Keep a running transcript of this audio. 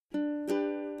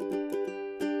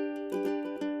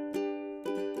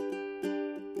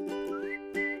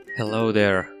Hello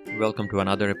there. Welcome to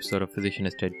another episode of Physician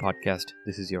Estate Podcast.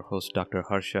 This is your host, Dr.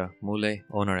 Harsha Mule,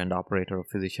 owner and operator of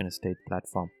Physician Estate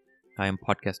Platform. I am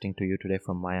podcasting to you today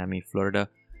from Miami, Florida.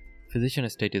 Physician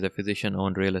Estate is a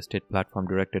physician-owned real estate platform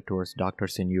directed towards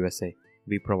doctors in USA.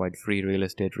 We provide free real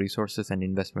estate resources and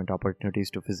investment opportunities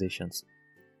to physicians.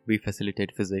 We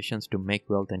facilitate physicians to make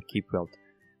wealth and keep wealth.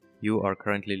 You are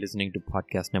currently listening to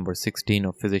podcast number 16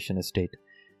 of Physician Estate.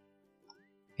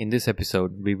 In this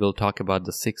episode, we will talk about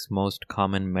the 6 most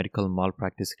common medical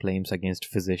malpractice claims against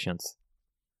physicians.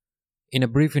 In a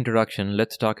brief introduction,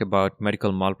 let's talk about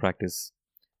medical malpractice.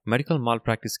 Medical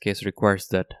malpractice case requires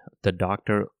that the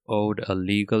doctor owed a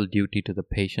legal duty to the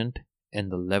patient and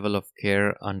the level of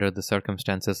care under the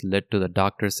circumstances led to the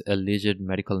doctor's alleged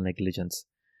medical negligence.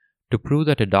 To prove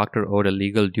that a doctor owed a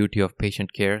legal duty of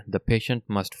patient care, the patient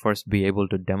must first be able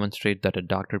to demonstrate that a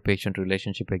doctor-patient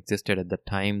relationship existed at the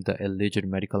time the alleged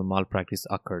medical malpractice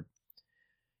occurred.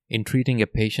 In treating a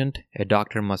patient, a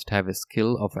doctor must have a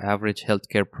skill of average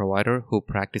healthcare provider who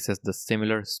practices the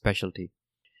similar specialty.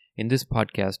 In this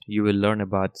podcast, you will learn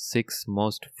about 6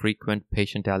 most frequent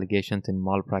patient allegations in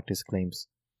malpractice claims.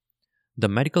 The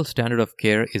medical standard of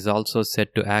care is also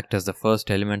said to act as the first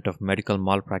element of medical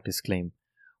malpractice claim.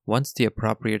 Once the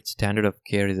appropriate standard of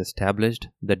care is established,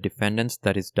 the defendant's,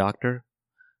 that is doctor,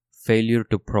 failure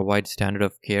to provide standard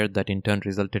of care that in turn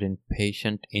resulted in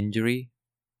patient injury,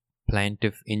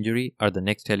 plaintiff injury are the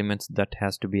next elements that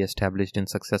has to be established in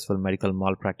successful medical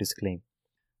malpractice claim.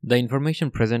 The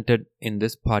information presented in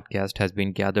this podcast has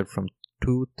been gathered from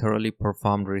 2 thoroughly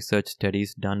performed research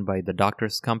studies done by the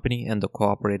Doctors Company and the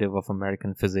Cooperative of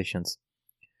American Physicians.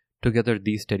 Together,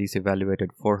 these studies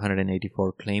evaluated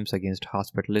 484 claims against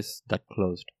hospitalists that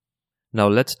closed. Now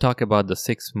let's talk about the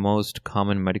 6 most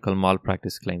common medical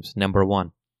malpractice claims. Number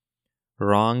 1.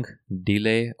 Wrong,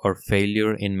 delay, or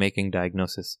failure in making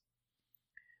diagnosis.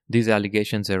 These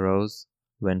allegations arose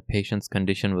when patient's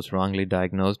condition was wrongly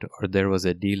diagnosed or there was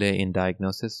a delay in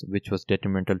diagnosis which was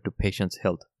detrimental to patient's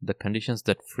health. The conditions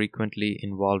that frequently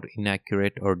involved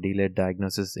inaccurate or delayed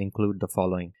diagnosis include the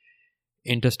following.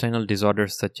 Intestinal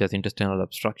disorders such as intestinal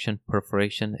obstruction,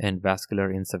 perforation, and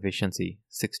vascular insufficiency,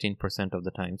 16% of the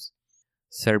times.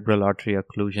 Cerebral artery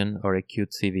occlusion or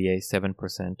acute CVA,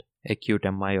 7%. Acute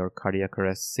MI or cardiac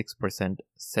arrest, 6%.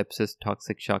 Sepsis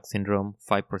toxic shock syndrome,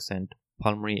 5%.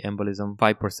 Pulmonary embolism,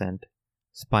 5%.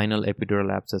 Spinal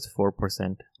epidural abscess,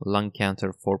 4%. Lung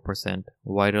cancer, 4%.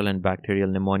 Viral and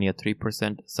bacterial pneumonia,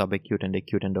 3%. Subacute and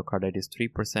acute endocarditis,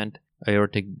 3%.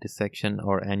 Aortic dissection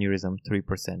or aneurysm,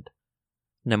 3%.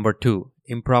 Number 2.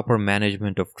 Improper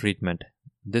management of treatment.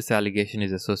 This allegation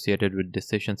is associated with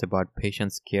decisions about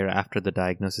patient's care after the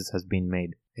diagnosis has been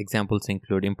made. Examples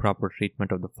include improper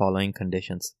treatment of the following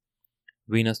conditions.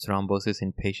 Venous thrombosis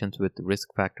in patients with risk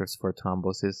factors for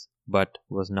thrombosis but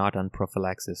was not on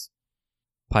prophylaxis.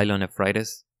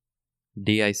 Pyelonephritis,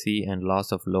 DIC and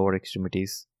loss of lower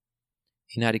extremities.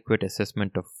 Inadequate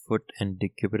assessment of foot and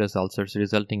decubitus ulcers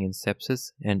resulting in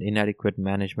sepsis, and inadequate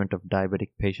management of diabetic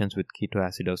patients with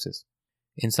ketoacidosis.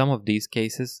 In some of these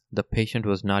cases, the patient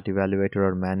was not evaluated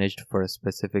or managed for a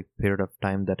specific period of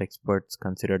time that experts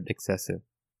considered excessive.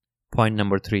 Point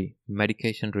number 3.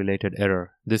 Medication-related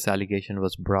error. This allegation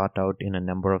was brought out in a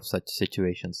number of such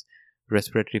situations.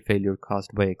 Respiratory failure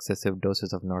caused by excessive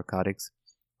doses of narcotics,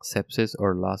 sepsis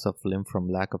or loss of limb from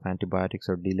lack of antibiotics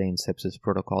or delay in sepsis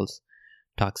protocols,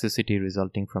 toxicity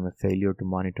resulting from a failure to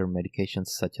monitor medications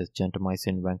such as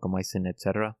gentamicin, vancomycin,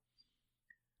 etc.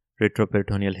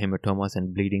 Retroperitoneal hematomas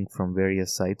and bleeding from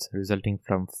various sites resulting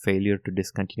from failure to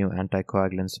discontinue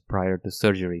anticoagulants prior to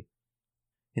surgery.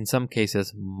 In some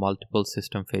cases, multiple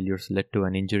system failures led to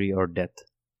an injury or death.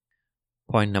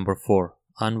 Point number 4.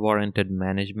 Unwarranted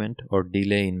management or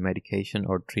delay in medication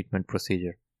or treatment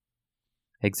procedure.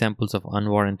 Examples of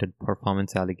unwarranted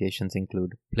performance allegations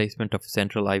include placement of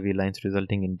central IV lines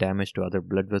resulting in damage to other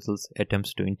blood vessels,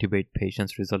 attempts to intubate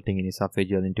patients resulting in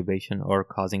esophageal intubation or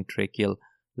causing tracheal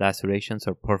lacerations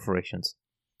or perforations.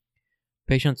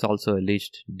 Patients also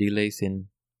alleged delays in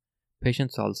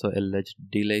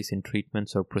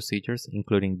treatments or procedures,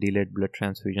 including delayed blood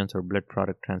transfusions or blood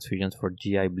product transfusions for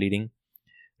GI bleeding,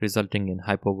 resulting in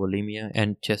hypovolemia,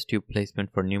 and chest tube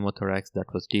placement for pneumothorax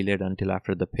that was delayed until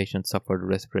after the patient suffered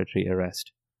respiratory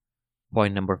arrest.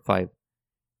 Point number 5.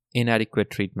 Inadequate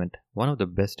treatment. One of the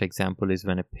best examples is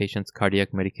when a patient's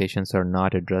cardiac medications are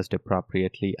not addressed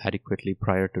adequately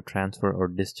prior to transfer or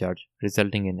discharge,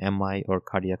 resulting in MI or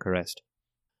cardiac arrest.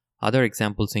 Other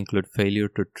examples include failure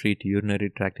to treat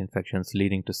urinary tract infections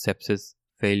leading to sepsis,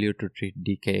 failure to treat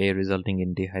DKA resulting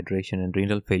in dehydration and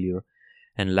renal failure,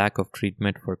 and lack of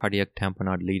treatment for cardiac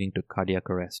tamponade leading to cardiac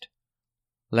arrest.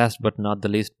 Last but not the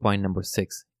least, point number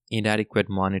 6, inadequate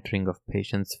monitoring of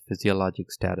patients'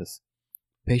 physiologic status.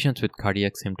 Patients with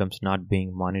cardiac symptoms not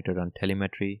being monitored on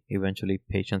telemetry, eventually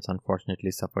patients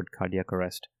unfortunately suffered cardiac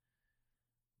arrest.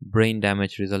 Brain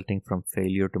damage resulting from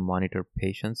failure to monitor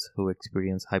patients who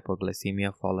experience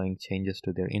hypoglycemia following changes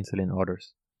to their insulin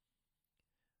orders.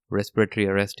 Respiratory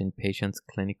arrest in patients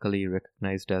clinically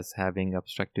recognized as having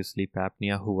obstructive sleep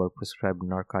apnea who were prescribed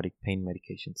narcotic pain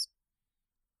medications.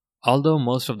 Although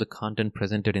most of the content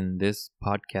presented in this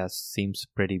podcast seems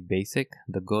pretty basic,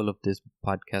 the goal of this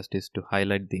podcast is to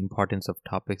highlight the importance of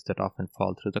topics that often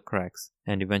fall through the cracks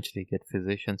and eventually get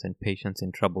physicians and patients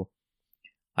in trouble.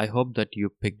 I hope that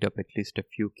you picked up at least a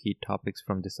few key topics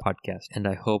from this podcast, and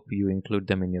I hope you include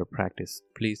them in your practice.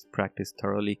 Please practice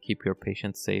thoroughly, keep your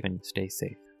patients safe, and stay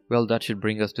safe. Well, that should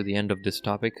bring us to the end of this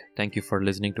topic. Thank you for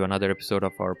listening to another episode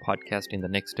of our podcast. In the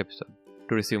next episode,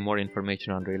 to receive more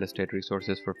information on real estate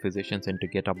resources for physicians and to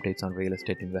get updates on real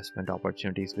estate investment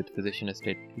opportunities with Physician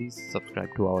Estate, please subscribe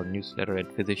to our newsletter at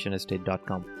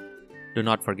physicianestate.com. Do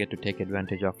not forget to take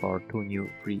advantage of our 2 new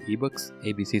free ebooks,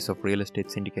 ABCs of Real Estate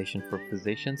Syndication for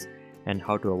Physicians and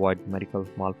How to Avoid Medical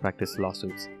Malpractice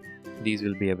Lawsuits. These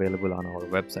will be available on our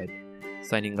website.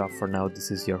 Signing off for now,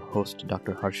 this is your host,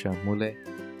 Dr. Harsha Mule.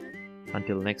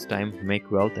 Until next time,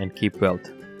 make wealth and keep wealth.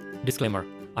 Disclaimer: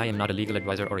 I am not a legal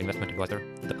advisor or investment advisor.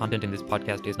 The content in this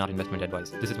podcast is not investment advice.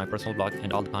 This is my personal blog,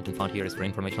 and all the content found here is for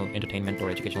informational, entertainment, or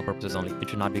educational purposes only. It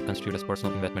should not be construed as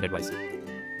personal investment advice.